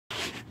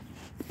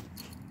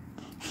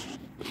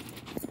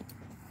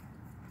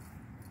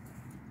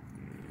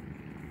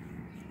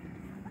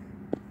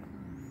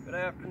Good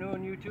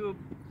afternoon, YouTube.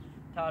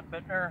 Todd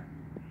Bittner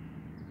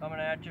coming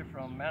at you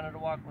from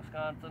Manitowoc,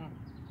 Wisconsin.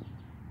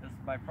 This is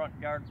my front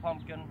yard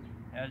pumpkin.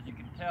 As you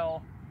can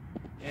tell,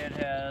 it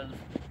has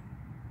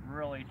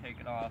really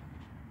taken off.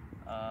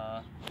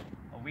 A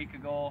week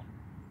ago,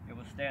 it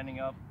was standing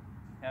up,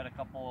 had a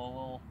couple of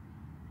little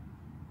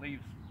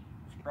leaves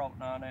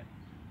sprouting on it.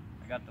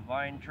 I got the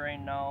vine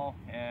trained now,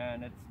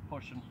 and it's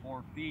pushing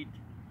 4 feet.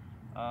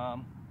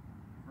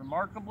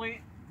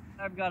 Remarkably,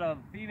 I've got a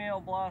female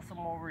blossom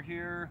over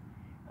here.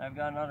 I've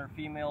got another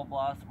female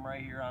blossom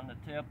right here on the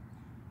tip.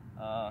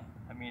 I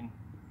mean,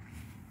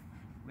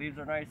 leaves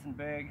are nice and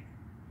big.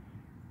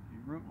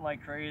 You're rooting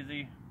like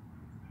crazy.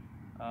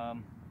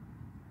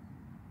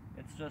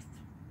 It's just,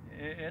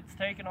 it's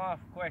taken off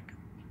quick.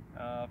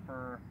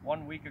 For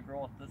 1 week of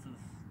growth, this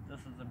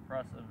is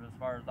impressive as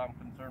far as I'm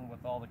concerned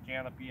with all the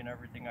canopy and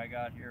everything I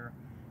got here.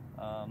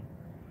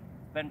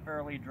 It's been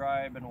fairly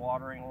dry, been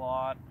watering a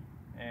lot,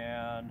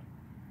 and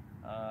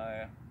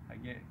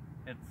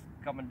it's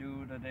coming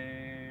due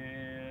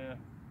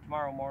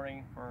tomorrow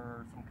morning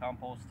for some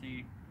compost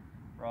tea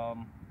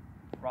from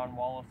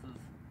Wallace's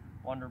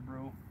Wonder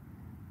Brew.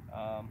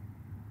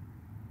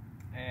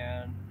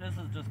 And this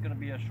is just going to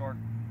be a short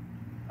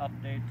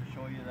update to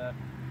show you the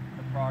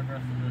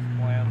progress of this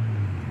plant.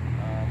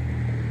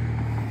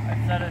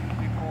 I've said it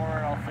before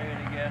and I'll say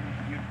it again,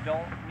 you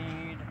don't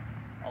need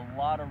a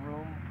lot of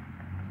room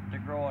to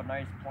grow a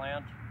nice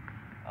plant.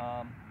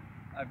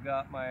 I've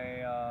got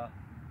my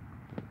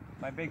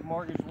my big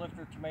mortgage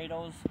lifter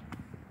tomatoes.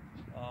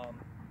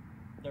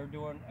 They're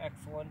doing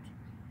excellent.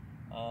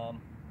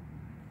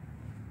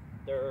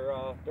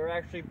 They're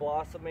actually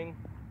blossoming.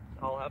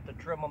 I'll have to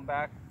trim them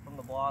back from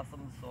the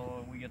blossoms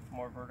so we get some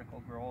more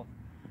vertical growth.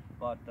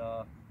 But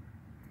I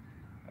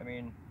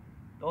mean,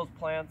 those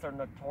plants are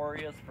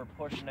notorious for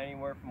pushing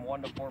anywhere from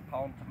 1 to 4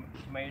 pound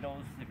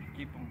tomatoes if you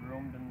keep them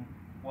groomed and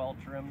well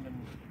trimmed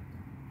and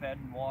fed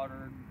and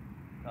watered,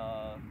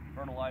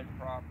 fertilized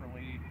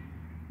properly,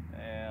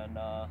 and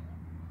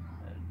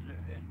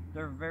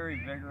they're very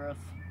vigorous.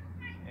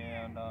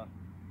 And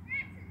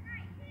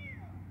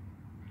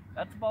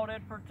that's about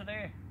it for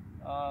today.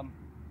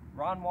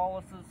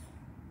 Wallace's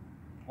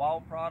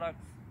Wow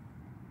products.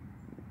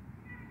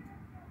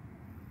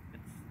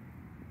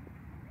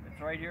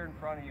 It's right here in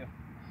front of you.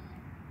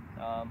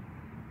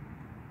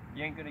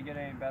 You ain't gonna get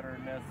any better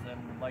than this,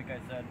 and like I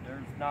said,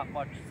 there's not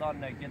much sun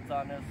that gets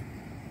on this.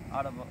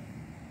 Out of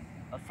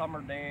a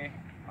summer day,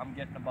 I'm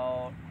getting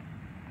about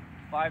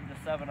 5 to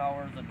 7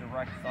 hours of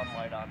direct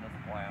sunlight on this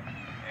plant,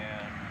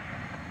 and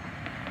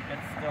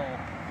it's still,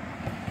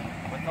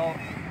 without,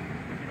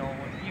 you know,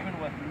 even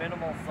with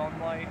minimal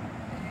sunlight,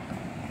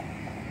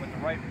 with the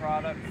right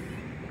products,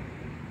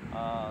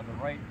 the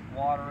right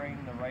watering,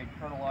 the right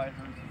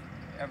fertilizers,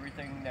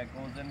 everything that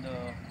goes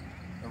into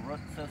the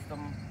root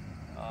system,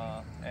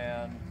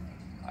 and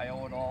I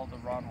owe it all to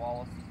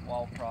Wallace's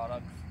Wow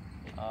products.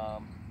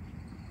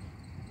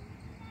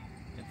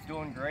 It's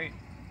doing great.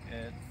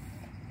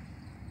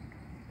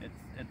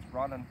 It's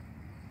running,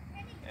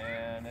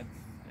 and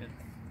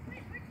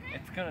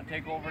it's gonna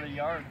take over the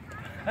yard,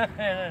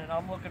 and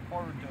I'm looking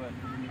forward to it.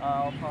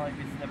 I'll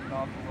probably be snipping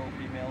off the little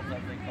females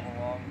as they come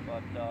along,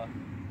 but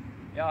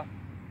yeah,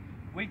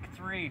 week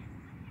 3.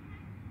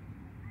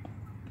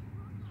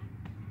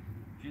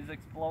 She's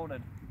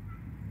exploded.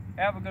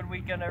 Have a good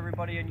weekend,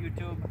 everybody on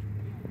YouTube.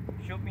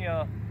 Shoot me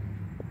a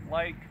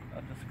like,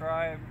 a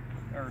subscribe.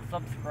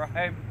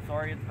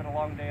 Sorry, it's been a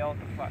long day out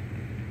in the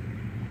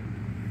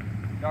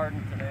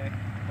garden today. A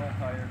little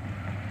tired.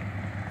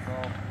 So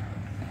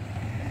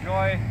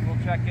enjoy.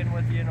 We'll check in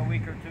with you in a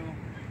week or 2.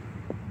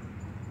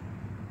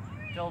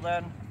 Till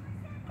then,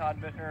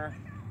 Todd Bittner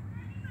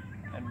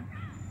and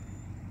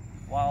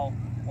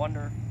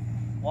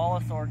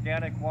Wallace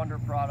Organic Wonder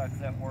Products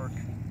at work.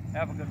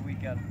 Have a good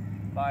weekend.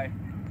 Bye.